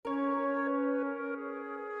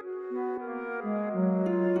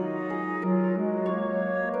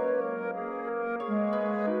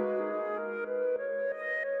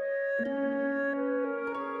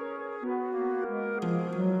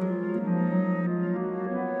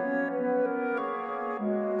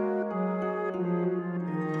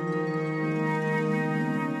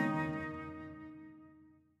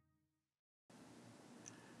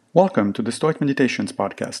Welcome to the Stoic Meditations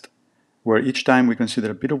podcast, where each time we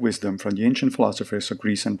consider a bit of wisdom from the ancient philosophers of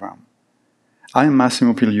Greece and Rome. I am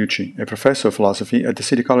Massimo Pigliucci, a professor of philosophy at the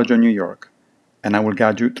City College of New York, and I will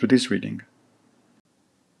guide you through this reading.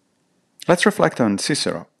 Let's reflect on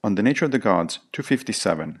Cicero, on the Nature of the Gods,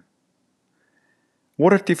 257.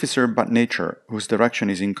 What artificer but nature, whose direction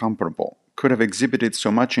is incomparable, could have exhibited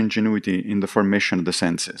so much ingenuity in the formation of the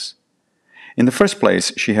senses? In the first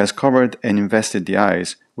place, she has covered and invested the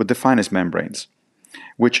eyes with the finest membranes,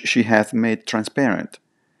 which she hath made transparent,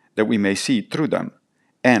 that we may see through them,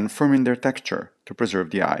 and firm in their texture to preserve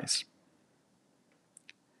the eyes.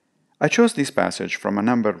 I chose this passage from a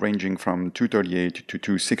number ranging from 238 to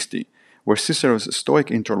 260, where Cicero's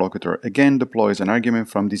Stoic interlocutor again deploys an argument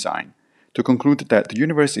from design, to conclude that the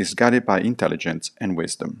universe is guided by intelligence and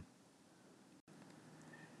wisdom.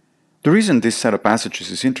 The reason this set of passages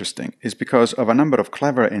is interesting is because of a number of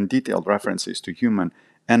clever and detailed references to human,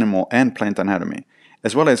 animal, and plant anatomy,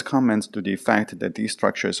 as well as comments to the fact that these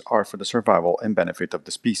structures are for the survival and benefit of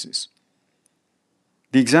the species.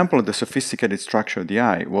 The example of the sophisticated structure of the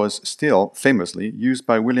eye was still, famously, used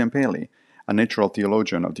by William Paley, a natural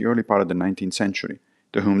theologian of the early part of the 19th century,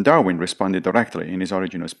 to whom Darwin responded directly in his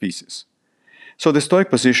Origin of Species. So the Stoic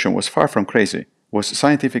position was far from crazy, was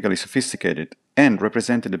scientifically sophisticated, and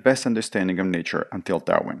represented the best understanding of nature until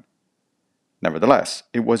Darwin. Nevertheless,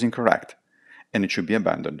 it was incorrect, and it should be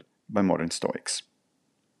abandoned by modern Stoics.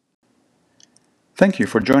 Thank you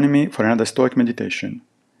for joining me for another Stoic meditation.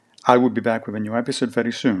 I will be back with a new episode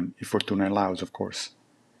very soon, if Fortuna allows, of course.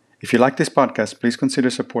 If you like this podcast, please consider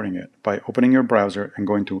supporting it by opening your browser and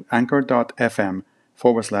going to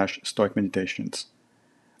anchor.fm/Stoic Meditations.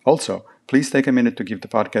 Also, please take a minute to give the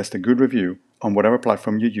podcast a good review on whatever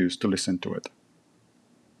platform you use to listen to it.